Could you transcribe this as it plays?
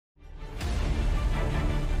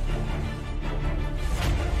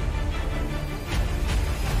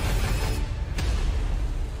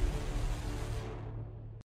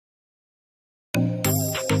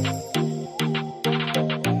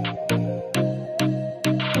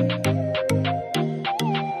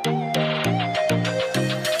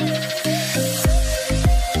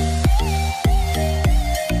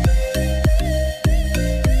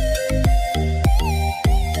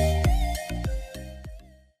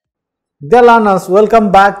Dear learners,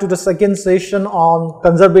 welcome back to the second session on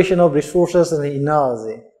conservation of resources and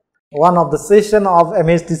energy. One of the session of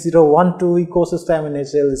MSD 012 Ecosystem and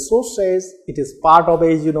Natural Resources. It is part of,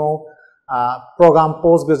 as you know, program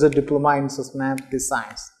postgraduate diploma in sustainability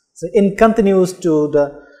science. So, in continues to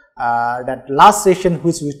the that last session,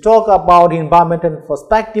 which we talk about environmental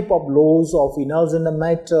perspective of laws of energy and the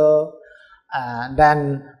matter, and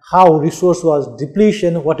then how resource was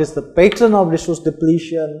depletion, what is the pattern of resource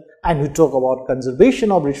depletion, and we talk about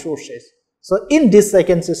conservation of resources. So, in this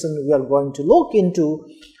second session, we are going to look into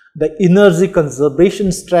the energy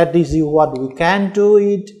conservation strategy, what we can do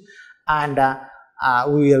it, and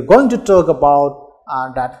we are going to talk about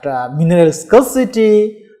that mineral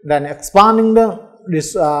scarcity, then expanding the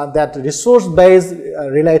that resource base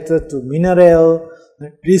related to mineral,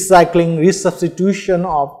 recycling, resubstitution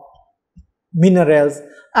of minerals,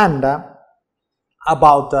 and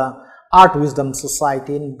about the art wisdom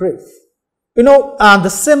society in brief. You know, the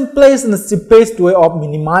simplest and the cheapest way of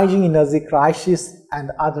minimizing energy crisis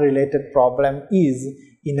and other related problem is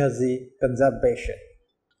energy conservation.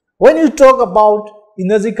 When you talk about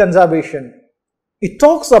energy conservation, it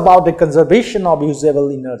talks about the conservation of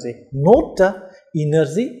usable energy, not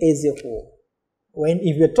energy as a whole.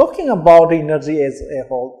 If you are talking about energy as a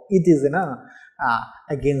whole, it is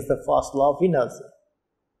against the first law of energy.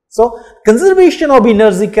 So, conservation of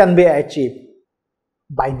energy can be achieved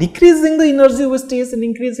by decreasing the energy wastage and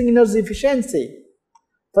increasing energy efficiency.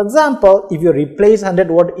 For example, if you replace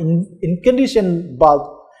 100 watt incandescent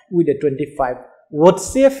bulb with a 25 watt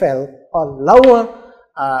CFL or lower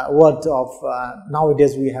watt of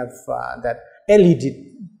nowadays we have that LED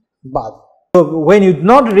bulb. So, when you do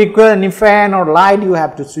not require any fan or light, you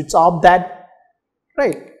have to switch off that,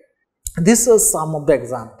 right? This is some of the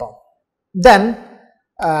example. Then,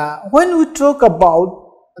 when we talk about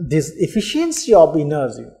this efficiency of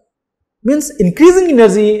energy, means increasing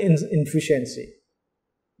energy in efficiency.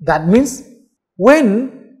 That means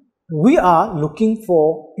when we are looking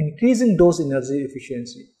for increasing those energy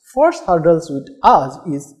efficiency, first hurdles with us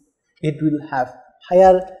is it will have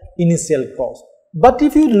higher initial cost. But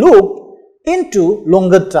if you look into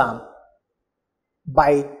longer term,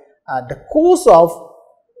 by the course of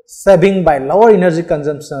saving by lower energy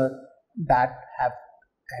consumption, that have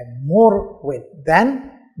more weight than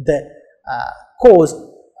the cost,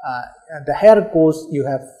 the higher cost you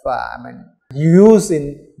have you use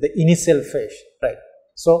in the initial phase, right?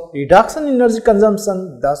 So, reduction in energy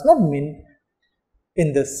consumption does not mean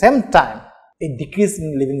in the same time a decrease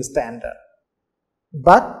in living standard,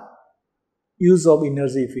 but use of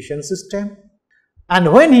energy efficient system.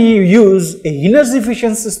 And when you use a energy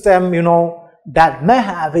efficient system, you know, that may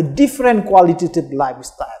have a different qualitative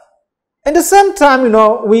lifestyle. At the same time, you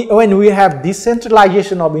know, when we have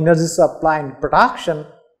decentralization of energy supply and production,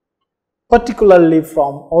 particularly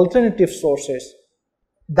from alternative sources,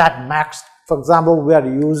 that makes, for example, we are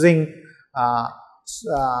using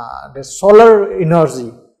the solar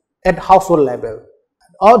energy at household level,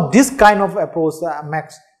 or this kind of approach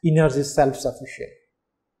makes energy self-sufficient.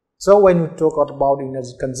 So, when we talk about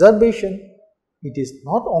energy conservation, it is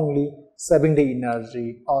not only saving the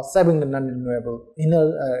energy or saving the non-renewable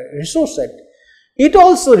resources, it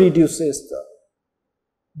also reduces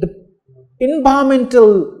the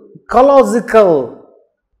environmental, ecological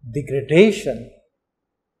degradation.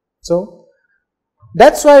 So,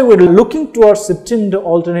 that's why we are looking towards shifting to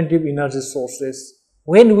alternative energy sources.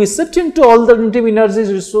 When we shift into alternative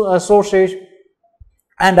energy sources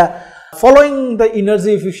and following the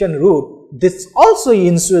energy efficient route, this also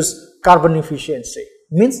ensures carbon efficiency,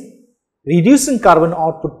 means reducing carbon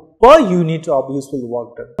output per unit of useful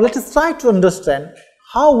work done. Let us try to understand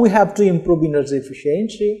how we have to improve energy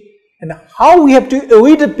efficiency and how we have to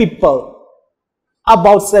educate people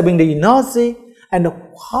about saving the energy and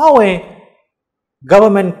how a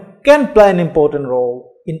government can play an important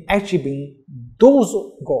role in achieving those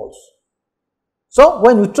goals. So,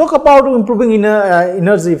 when we talk about improving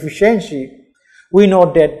energy efficiency, we know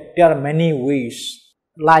that there are many ways,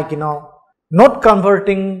 like, you know, not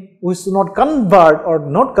converting, we should not convert or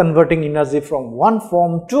not converting energy from one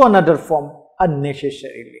form to another form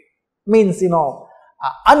unnecessarily. Means, you know,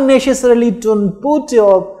 unnecessarily don't put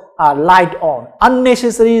your light on,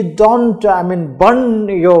 unnecessarily don't, burn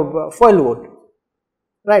your firewood,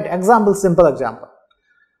 right? Example, simple example.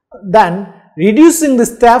 Then, reducing the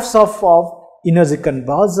steps of energy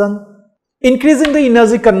conversion, increasing the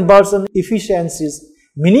energy conversion efficiencies,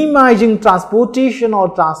 minimizing transportation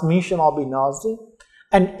or transmission of energy,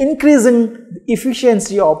 and increasing the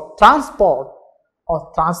efficiency of transport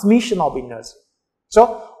or transmission of energy.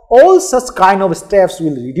 So, all such kind of steps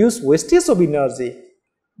will reduce wastage of energy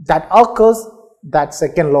that occurs, that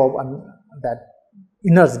second law of that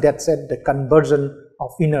energy, that said the conversion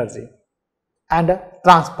of energy and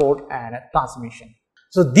transport and transmission.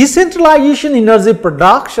 So decentralization energy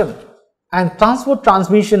production and transport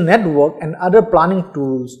transmission network and other planning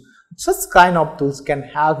tools, such kind of tools can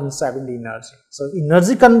help in saving the energy. So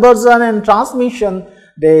energy conversion and transmission,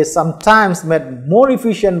 they sometimes made more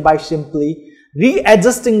efficient by simply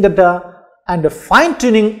readjusting data and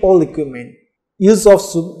fine-tuning all equipment. Use of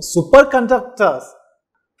superconductors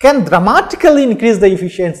can dramatically increase the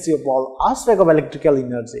efficiency of all aspects of electrical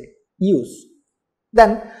energy use.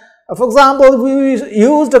 Then, for example, we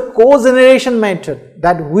used a cogeneration method,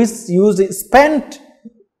 that which used spent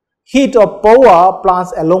heat of power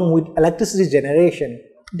plants along with electricity generation.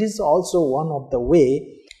 This is also one of the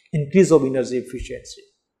way increase of energy efficiency.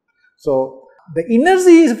 So the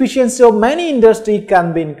energy efficiency of many industry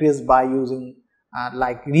can be increased by using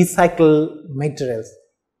like recycled materials.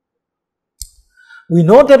 We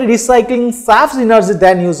know that recycling saves energy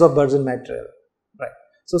than use of virgin material. Right.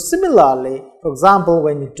 So similarly, for example,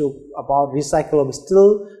 when you talk about recyclable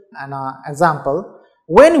steel, an example,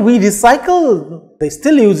 when we recycle the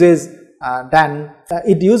steel uses, then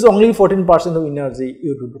it uses only 14% of energy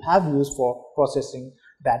you would have used for processing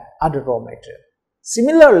that other raw material.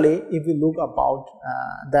 Similarly, if you look about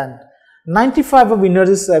then 95% of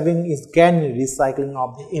energy saving is gained in recycling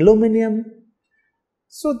of the aluminum.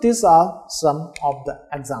 So these are some of the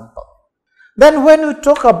examples. Then when we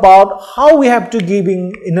talk about how we have to give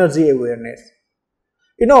in energy awareness,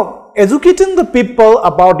 educating the people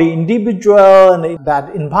about the individual and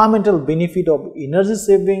that environmental benefit of energy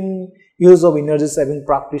saving, use of energy saving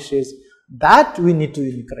practices, that we need to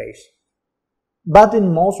encourage. But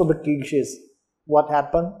in most of the cases, what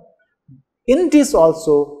happened? In this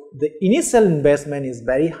also, the initial investment is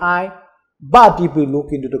very high, but if we look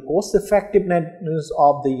into the cost effectiveness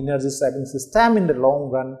of the energy saving system in the long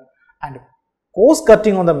run and cost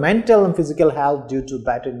cutting on the mental and physical health due to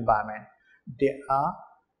better environment, they are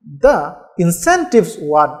the incentives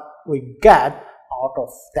what we get out of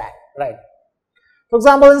that, right? For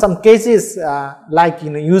example, in some cases, like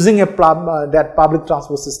using a that public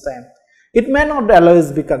transport system, it may not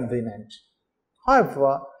always be convenient.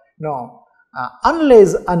 However,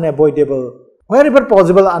 unless unavoidable, wherever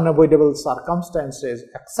possible unavoidable circumstances,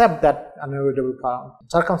 except that unavoidable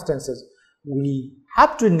circumstances, we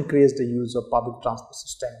have to increase the use of public transport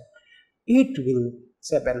system. It will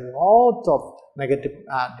save a lot of negative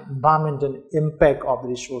environmental impact of the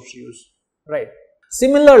resource use, right?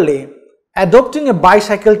 Similarly, adopting a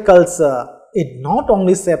bicycle culture, it not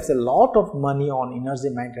only saves a lot of money on energy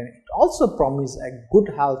maintenance, it also promises a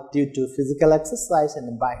good health due to physical exercise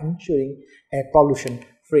and by ensuring a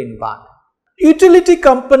pollution-free environment. Utility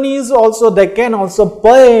companies also, they can also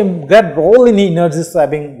play a great role in energy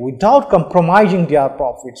saving without compromising their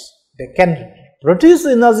profits. They can produce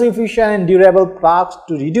energy efficient and durable products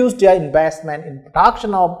to reduce their investment in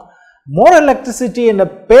production of more electricity and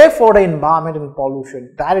pay for the environment and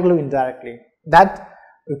pollution directly or indirectly. That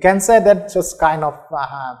you can say that just kind of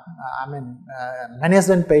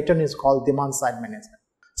management pattern is called demand side management.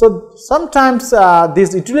 So sometimes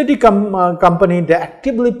this utility company, they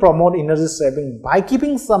actively promote energy saving by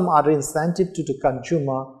giving some other incentive to the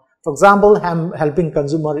consumer. For example, helping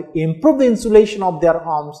consumer improve the insulation of their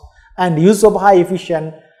homes and use of high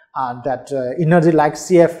efficient energy like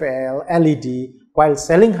CFL, LED, while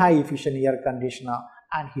selling high efficient air conditioner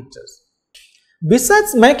and heaters.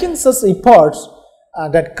 Besides making such efforts,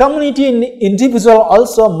 that community and individual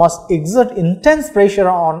also must exert intense pressure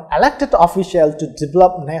on elected officials to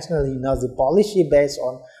develop national energy policy based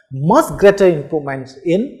on much greater improvements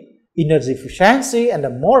in energy efficiency and a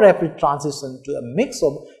more rapid transition to a mix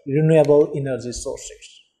of renewable energy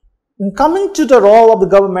sources. In coming to the role of the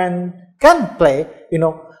government can play,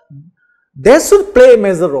 they should play a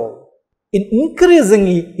major role in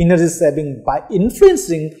increasing energy saving by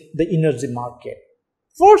influencing the energy market.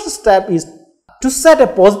 First step is to set a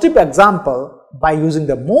positive example by using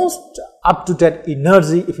the most up-to-date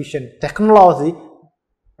energy efficient technology,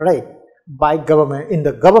 right, by government in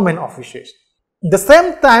the government offices. At the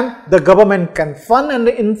same time, the government can fund and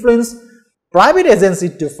influence private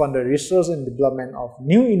agencies to fund the research and development of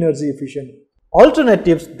new energy efficient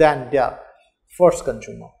alternatives than their first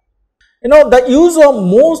consumer. The use of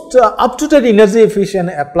most up-to-date energy efficient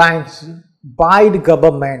appliances by the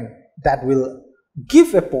government, that will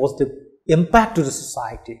give a positive impact to the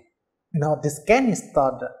society. This can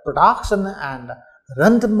start the production and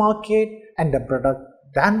run the market, and the product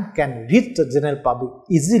then can reach the general public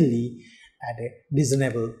easily at a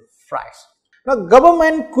reasonable price. Now,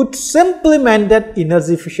 government could simply mandate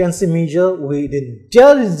energy efficiency measure within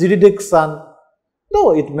their jurisdiction,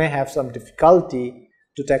 though it may have some difficulty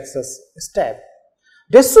to take such a step.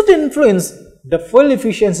 They should influence the fuel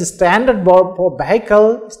efficiency standard for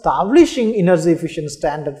vehicle, establishing energy efficient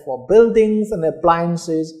standard for buildings and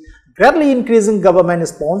appliances, greatly increasing government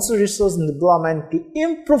sponsored research and development to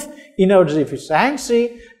improve energy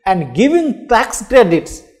efficiency, and giving tax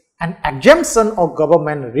credits and exemption of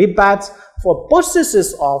government rebates for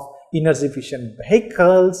purchases of energy efficient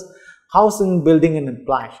vehicles, housing, building and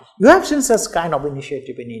appliances. You have seen such kind of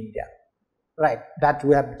initiative in India, right, that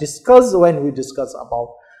we have discussed when we discuss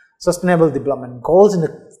about sustainable development goals in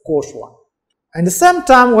the course 1. At the same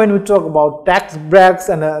time, when we talk about tax breaks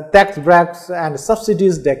and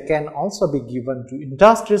subsidies that can also be given to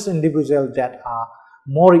industries and individuals that are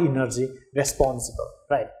more energy responsible,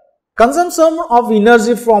 right. Consumption of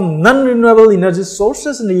energy from non-renewable energy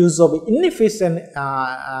sources and the use of inefficient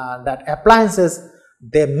that appliances,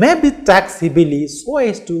 they may be taxed heavily so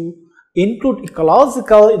as to include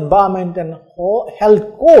ecological, environment and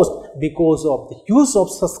health costs because of the use of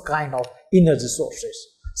such kind of energy sources.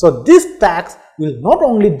 So, this tax will not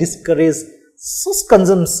only discourage such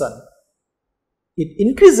consumption, it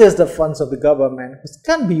increases the funds of the government which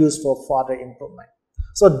can be used for further improvement.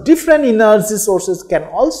 So, different energy sources can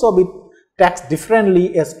also be taxed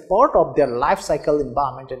differently as part of their life cycle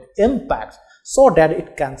environment and impacts, so that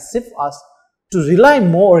it can shift us to rely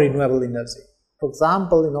more on renewable energy. For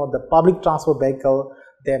example, the public transport vehicle,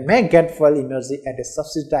 they may get fuel energy at a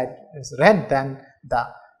subsidized rate than the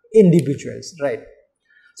individuals, right.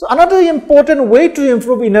 So, another important way to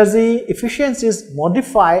improve energy efficiency is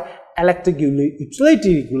modify electric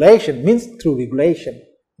utility regulation, means through regulation,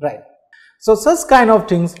 right. So, such kind of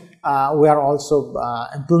things we are also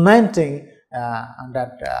implementing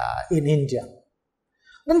in India.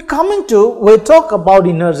 Then coming to, we talk about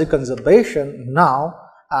energy conservation. Now,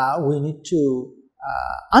 we need to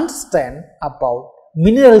understand about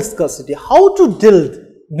mineral scarcity, how to deal with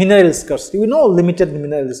mineral scarcity. We know limited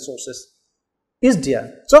mineral resources is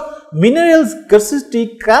there. So, mineral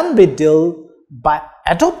scarcity can be dealt by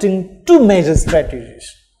adopting 2 major strategies.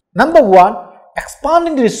 Number 1,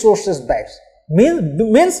 expanding the resources base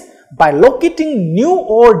means by locating new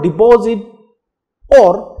ore deposit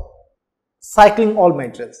or cycling all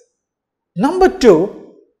materials. Number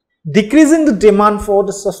 2, decreasing the demand for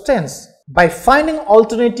the substance by finding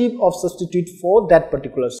alternative of substitute for that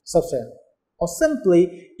particular substance, or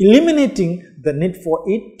simply eliminating the need for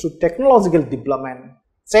it through technological development,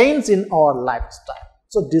 change in our lifestyle.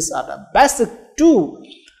 So, these are the basic 2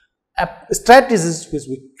 strategies which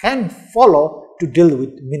we can follow to deal with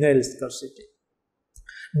mineral scarcity.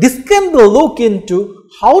 This can be looked into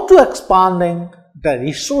how to expanding the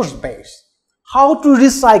resource base, how to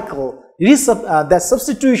recycle, the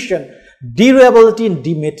substitution, durability and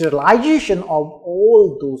dematerialization of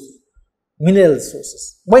all those mineral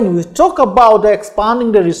sources. When we talk about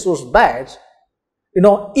expanding the resource base,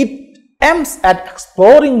 it aims at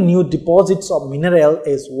exploring new deposits of mineral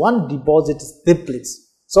as one deposit depletes.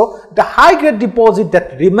 So, the high-grade deposits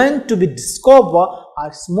that remain to be discovered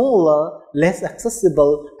are smaller, less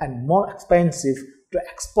accessible and more expensive to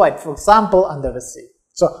exploit, for example, under the sea.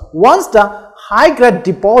 So, once the high-grade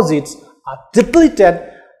deposits are depleted,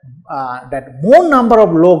 that more number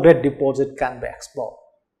of low-grade deposits can be explored.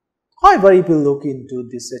 However, if you look into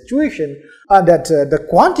this situation, the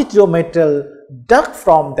quantity of metal dug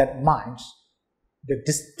from that mines, the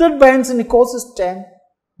disturbance in ecosystem,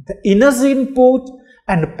 the energy input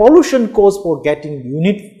and the pollution cost for getting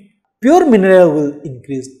unit pure mineral will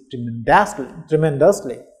increase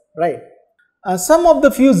tremendously, right. Some of the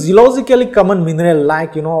few geologically common mineral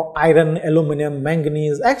like iron, aluminum,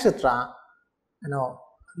 manganese, etc.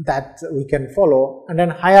 That we can follow, and then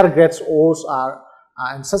higher grades ores are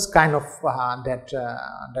and such kind of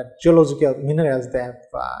that geological minerals, they have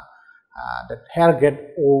that higher grade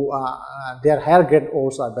ore, their higher grade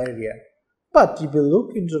ores are very rare. But if you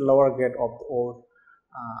look into the lower grade of the ore,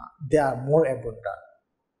 they are more abundant.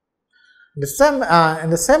 In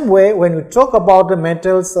the same way, when we talk about the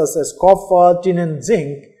metals such as copper, tin and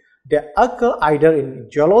zinc, they occur either in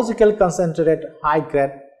geologically concentrated high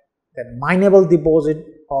grade, that mineable deposit,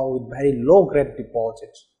 or with very low grade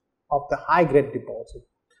deposits of the high grade deposit,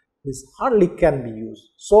 which hardly can be used.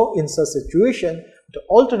 So, in such situation, the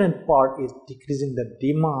alternate part is decreasing the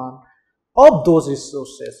demand of those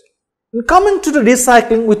resources. And coming to the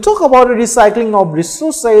recycling, we talk about the recycling of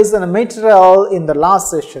resources and material in the last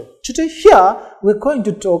session. Today here, we are going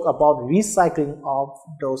to talk about recycling of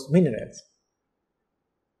those minerals.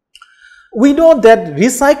 We know that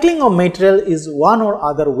recycling of material is one or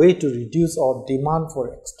other way to reduce our demand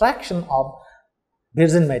for extraction of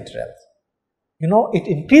virgin materials. It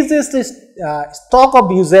increases the stock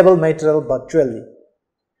of usable material virtually.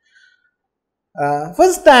 For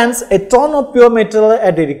instance, a ton of pure material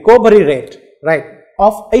at a recovery rate,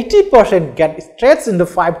 of 80% gets stretched into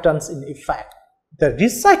 5 tons in effect. The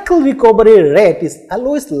recycle recovery rate is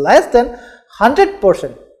always less than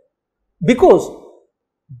 100% because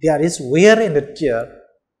there is wear and tear,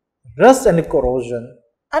 rust and corrosion,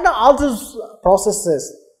 and all those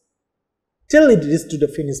processes till it is to the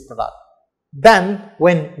finished product. Then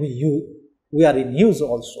when we are in use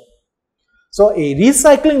also. So a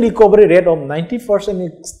recycling recovery rate of 90%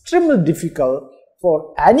 is extremely difficult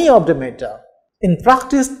for any of the metal. In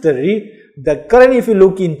practice, the current, if you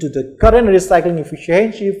look into the current recycling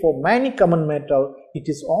efficiency for many common metal, it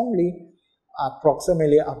is only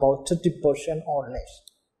approximately about 30% or less.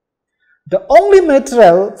 The only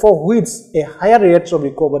material for which a higher rate of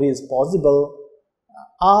recovery is possible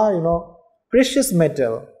are precious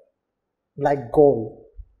metal like gold,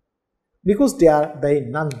 because they are very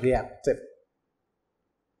non-reactive.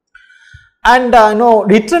 And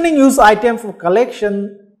returning use item for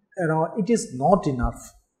collection, it is not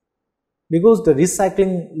enough because the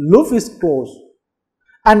recycling loop is closed.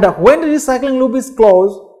 And when the recycling loop is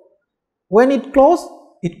closed, when it closes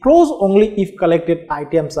only if collected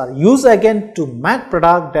items are used again to make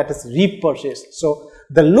product that is repurchased. So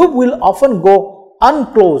the loop will often go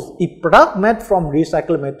unclosed if product made from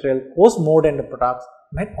recycled material costs more than the products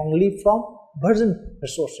made only from virgin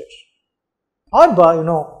resources. However,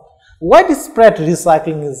 widespread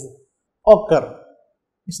recycling is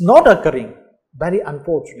not occurring, very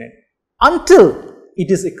unfortunate, until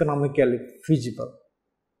it is economically feasible.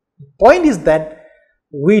 The point is that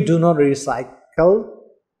we do not recycle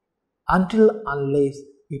unless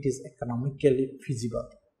it is economically feasible.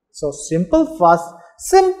 So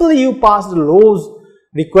simply you pass the laws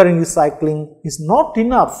requiring recycling is not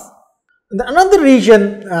enough. Another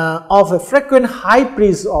reason of a frequent high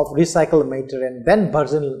price of recycled material and then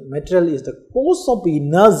virgin material is the cost of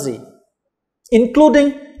energy,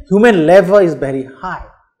 including human labor, is very high.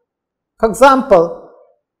 For example,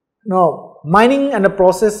 mining and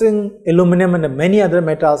processing aluminum and many other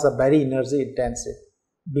metals are very energy intensive.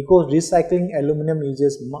 Because recycling aluminum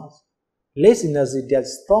uses much less energy, there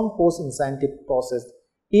is strong cost incentive process,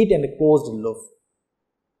 it and close the loop.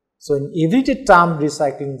 So in everyday term,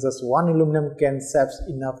 recycling just one aluminum can save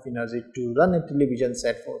enough energy to run a television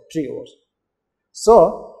set for 3 hours.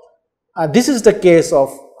 So this is the case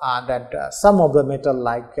of some of the metal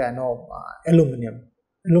like aluminum,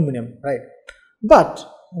 right? But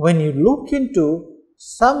when you look into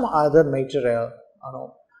some other material,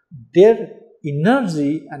 their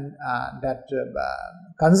energy and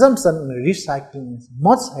consumption and recycling is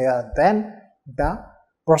much higher than the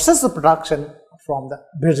process of production from the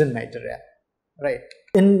virgin material, right?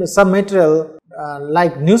 In some material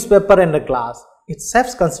like newspaper and the glass, it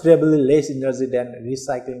saves considerably less energy than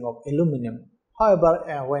recycling of aluminum. However,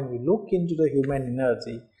 when we look into the human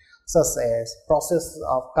energy, such as process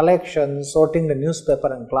of collection, sorting the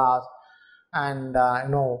newspaper and glass, and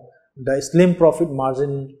the slim profit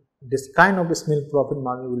margin, this kind of slim profit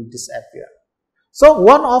margin will disappear. So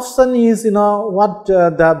one option is,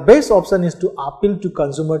 the best option is to appeal to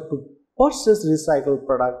consumer to purchase recycled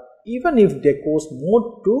product, even if they cost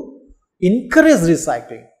more, to encourage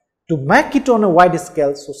recycling. To make it on a wide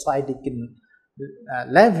scale, society can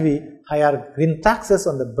levy higher green taxes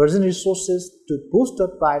on the virgin resources to boost the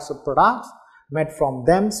price of products made from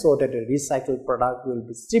them, so that a recycled product will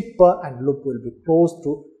be cheaper and loop will be close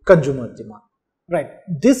to consumer demand. Right?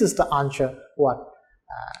 This is the answer what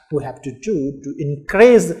we have to do to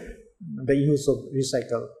increase the use of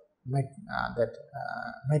recycled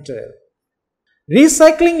material.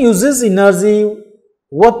 Recycling uses energy,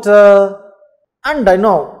 water, and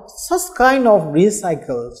such kind of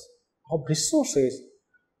recycles of resources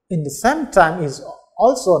in the same time is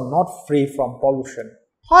also not free from pollution.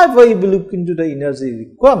 However, if we look into the energy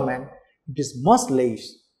requirement, it is much less.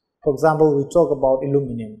 For example, we talk about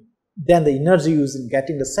aluminum, then the energy used in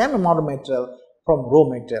getting the same amount of material from raw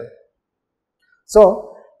material.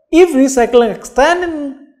 So, if recycling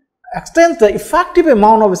extends the effective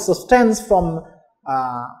amount of substance from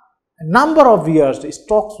a number of years, the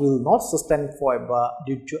stocks will not sustain forever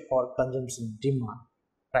due to our consumption demand.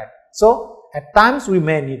 Right? So, at times we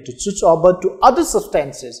may need to switch over to other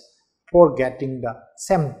substances for getting the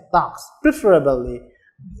same task, preferably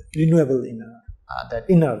renewable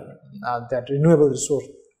renewable resource.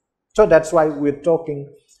 So that's why we're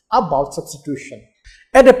talking about substitution.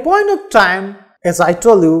 At a point of time, As I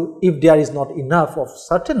told you, if there is not enough of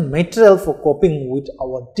certain material for coping with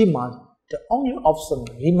our demand, the only option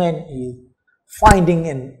remains is finding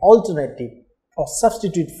an alternative or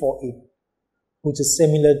substitute for it, which is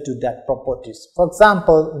similar to that properties. For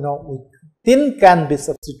example, tin can be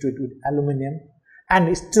substituted with aluminum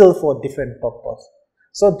and still for different purpose.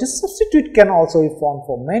 So this substitute can also be found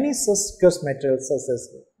for many such scarce materials such as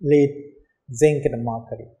lead, zinc and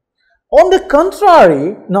mercury. On the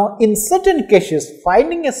contrary, now in certain cases,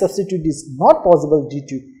 finding a substitute is not possible due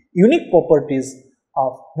to unique properties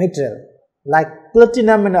of material, like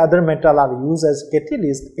platinum and other metal are used as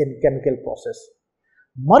catalyst in chemical process.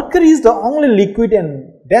 Mercury is the only liquid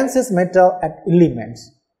and densest metal at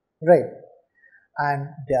elements, right? And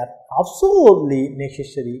they are absolutely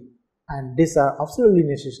necessary, and these are absolutely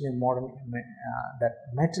necessary in modern that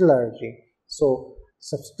metallurgy. So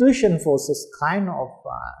substitution for such kind of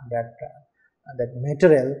that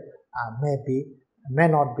material may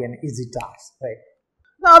not be an easy task, right?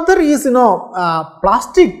 The other is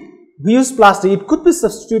plastic. We use plastic. It could be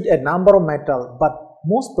substitute a number of metal, but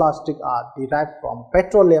most plastic are derived from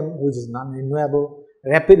petroleum, which is non-renewable,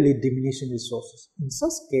 rapidly diminishing resources. In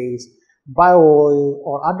such case, bio-oil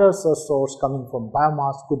or other source coming from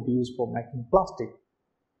biomass could be used for making plastic.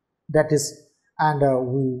 That is, and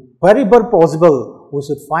wherever possible, we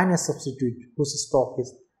should find a substitute whose stock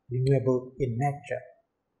is renewable in nature.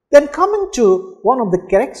 Then coming to one of the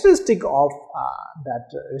characteristics of that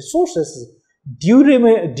resources is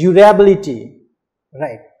durability,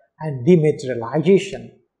 right, and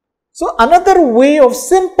dematerialization. So another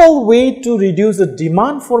simple way to reduce the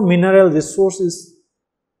demand for mineral resources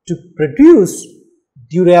to produce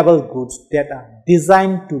durable goods that are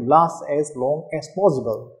designed to last as long as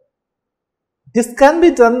possible. This can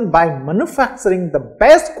be done by manufacturing the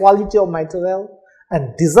best quality of material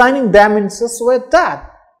and designing them in such a way that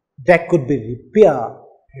they could be repaired,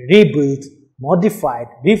 rebuilt, modified,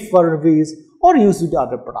 refurbished or used with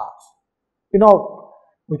other products.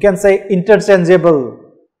 We can say interchangeable,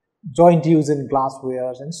 joint use in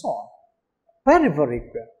glassware and so on, wherever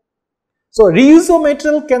required. So reuse of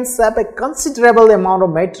material can save a considerable amount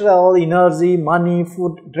of material, energy, money,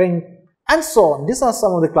 food, drink and so on. These are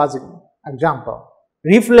some of the classic examples.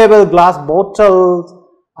 Refillable glass bottles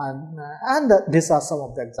and these are some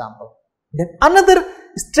of the examples. Then another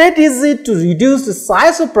strategy to reduce the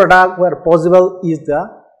size of product where possible is the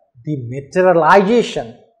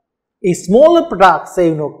dematerialization. A smaller product,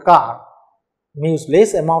 say car, may use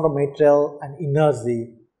less amount of material and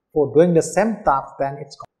energy for doing the same task than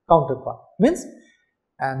its counterpart. Means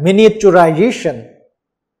miniaturization,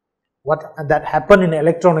 what that happen in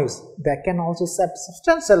electronics, they can also save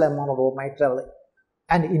substantial amount of raw material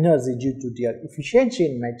and energy due to their efficiency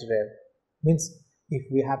in material. Means if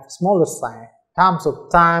we have smaller size, terms of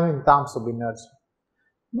time, in terms of energy.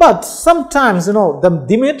 But sometimes the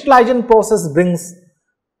dematerialization process brings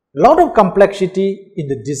a lot of complexity in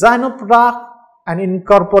the design of product and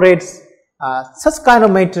incorporates such kind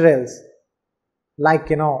of materials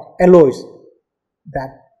like alloys that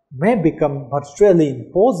may become virtually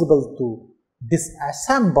impossible to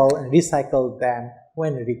disassemble and recycle them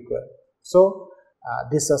when required. So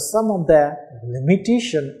these are some of the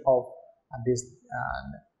limitations of this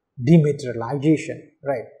dematerialization,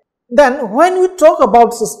 right? Then when we talk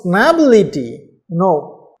about sustainability,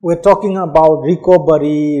 we're talking about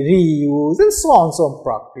recovery, reuse and so on, so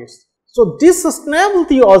practice. So this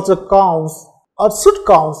sustainability also counts or should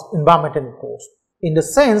count environmental cost. In the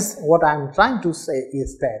sense, what I am trying to say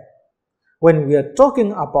is that when we are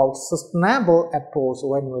talking about sustainable approach,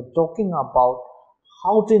 when we are talking about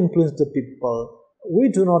how to influence the people, we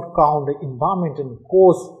do not count the environmental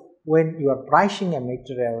cost when you are pricing a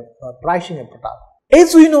material or pricing a product.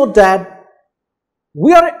 As we know that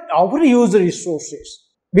we are overuse the resources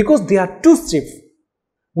because they are too cheap.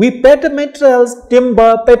 We pay the materials,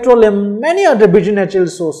 timber, petroleum, many other virgin natural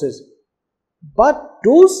resources. But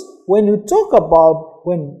those, when you talk about,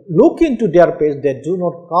 when look into their page, they do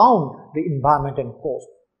not count the environmental cost.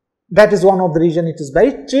 That is one of the reasons it is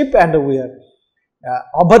very cheap and we are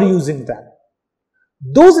overusing that.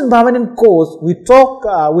 Those environmental costs, we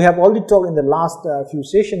have already talked in the last few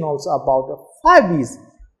sessions also about 5 E's: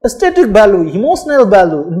 aesthetic value, emotional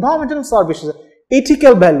value, environmental services,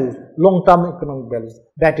 ethical values, long-term economic values.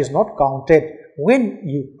 That is not counted when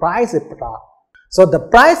you price a product. So the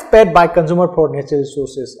price paid by consumer for natural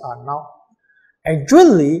resources are now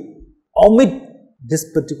actually omit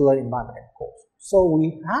this particular environmental cost. So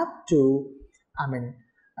we have to,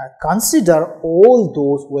 consider all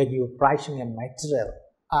those when you are pricing a material,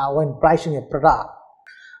 when pricing a product.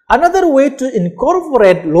 Another way to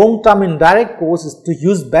incorporate long-term indirect costs is to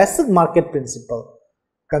use basic market principle.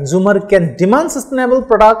 Consumer can demand sustainable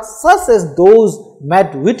products such as those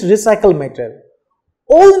made with recycled material.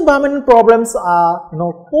 All environmental problems are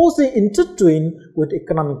closely intertwined with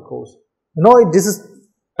economic costs.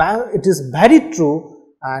 It is very true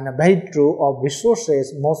of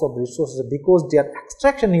resources, most of resources, because their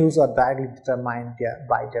extraction use are directly determined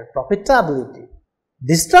by their profitability.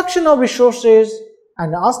 Destruction of resources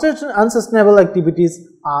and unsustainable activities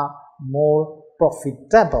are more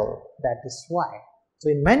profitable. That is why. So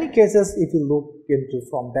in many cases, if you look into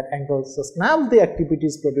from that angle, sustainable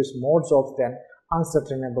activities produce more jobs than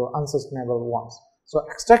unsustainable ones. So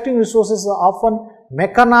extracting resources are often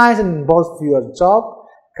mechanized and involves fewer jobs.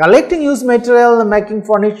 Collecting used material and making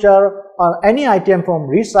furniture or any item from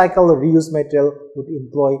recycled or reused material would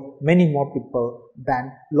employ many more people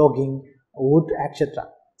than logging wood, etc.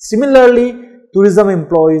 Similarly, tourism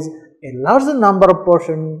employs a larger number of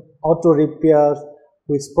persons. Auto repairs,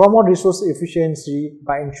 which promote resource efficiency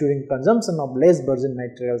by ensuring consumption of less virgin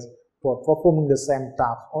materials for performing the same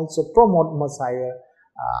task, also promote much higher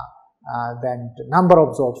than the number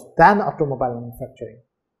of jobs than automobile manufacturing.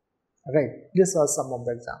 Right, these are some of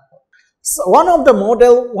the examples. So one of the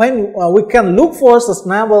model when we can look for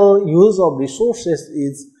sustainable use of resources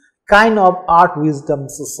is kind of art wisdom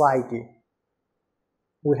society.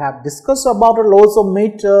 We have discussed about the laws of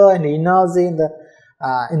matter and energy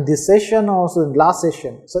in this session, also in last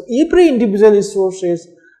session. So every individual resources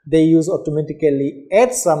they use automatically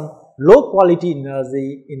add some low quality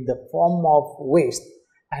energy in the form of waste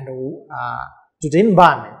and to the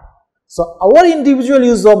environment. So our individual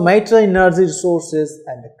use of matter, energy, resources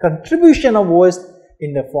and the contribution of waste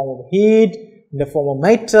in the form of heat, in the form of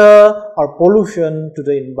matter or pollution to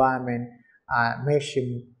the environment may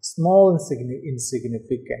seem small and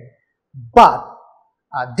insignificant. But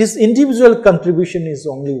this individual contribution is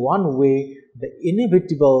only one way. The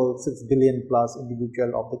inevitable 6 billion plus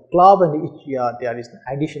individual of the club, and each year there is an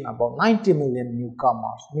addition about 90 million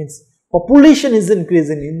newcomers. Means population is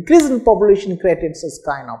increasing. Increase in population created such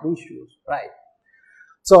kind of issues, right?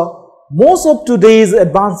 So most of today's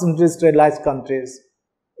advanced industrialized countries,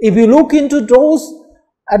 if you look into those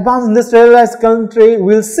advanced industrialized countries,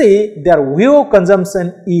 we'll see their view of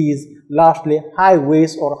consumption is largely high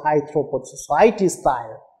waste or high throughput society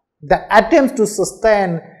style that attempts to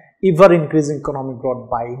sustain ever increasing economic growth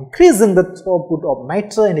by increasing the throughput of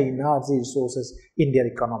matter and energy resources in their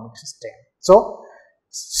economic system. So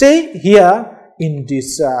say here in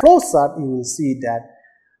this flow chart, you will see that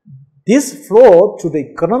this flow to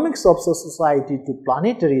the economics of society to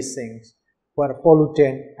planetary sinks where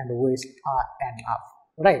pollutant and waste are enough,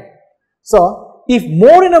 right? So if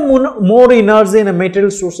more energy and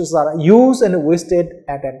material sources are used and wasted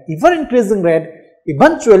at an ever increasing rate,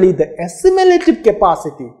 eventually the assimilative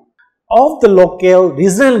capacity of the local,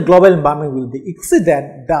 regional and global environment will be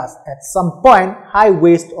exceeded. Thus, at some point, high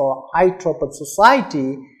waste or high throughput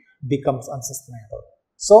society becomes unsustainable.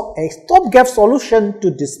 So, a stopgap solution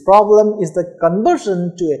to this problem is the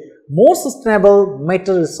conversion to a more sustainable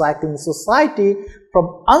material recycling society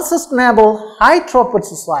from unsustainable high throughput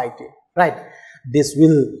society, right? This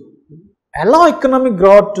will allow economic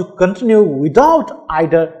growth to continue without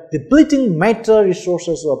either depleting matter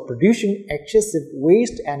resources or producing excessive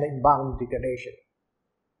waste and environmental degradation.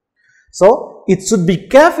 So, it should be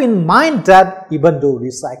kept in mind that even though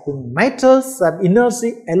recycling metals and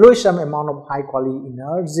energy allow some amount of high quality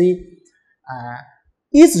energy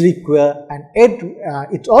is required, and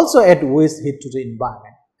it also adds waste heat to the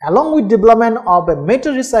environment. Along with development of a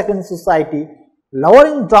metal recycling society,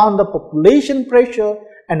 lowering down the population pressure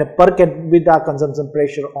and per capita consumption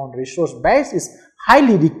pressure on resource base is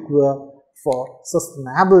highly required for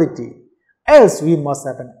sustainability. Else, we must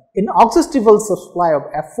have an inexhaustible supply of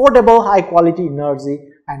affordable high quality energy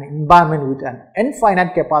and environment with an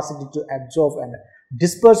infinite capacity to absorb and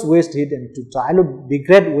disperse waste heat and to dilute,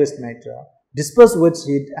 degrade waste matter, disperse waste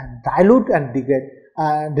heat and dilute and degrade,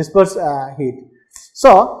 disperse heat.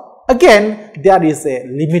 So, again, there is a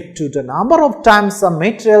limit to the number of times some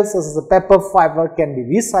materials such as the paper fiber can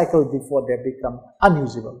be recycled before they become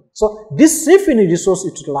unusable. So, this shift in resource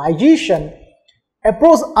utilization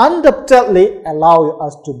approach undoubtedly allows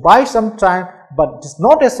us to buy some time, but it is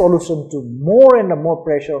not a solution to more and more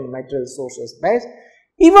pressure on material resources base,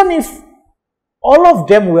 even if all of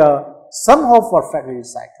them were somehow perfectly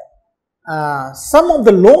recycled. Some of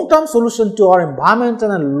the long-term solution to our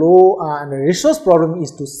environmental and resource problem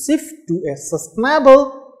is to shift to a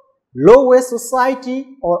sustainable, low-waste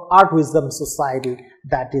society or art wisdom society.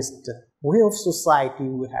 That is the way of society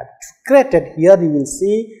we have created. Here you will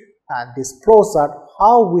see this flow chart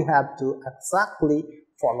how we have to exactly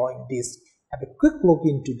following this. Have a quick look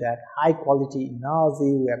into that high quality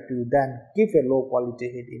energy, we have to then give a low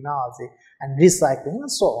quality heat energy and recycling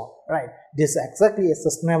and so on, right? This is exactly a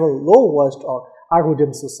sustainable low waste or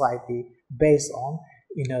algorithm society based on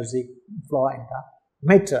energy flow in the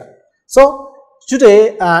matter. So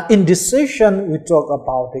today in this session we talk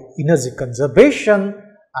about the energy conservation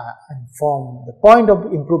and from the point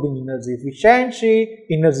of improving energy efficiency,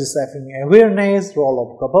 energy saving awareness, role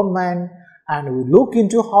of government, and we look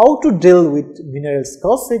into how to deal with mineral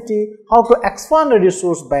scarcity, how to expand the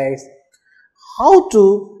resource base, how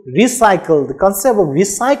to recycle, the concept of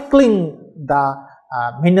recycling the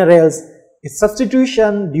minerals, its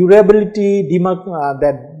substitution, durability,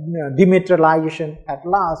 dematerialization. At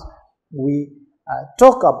last, we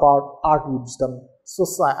talk about art wisdom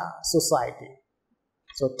society.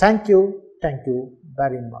 So thank you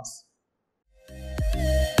very much.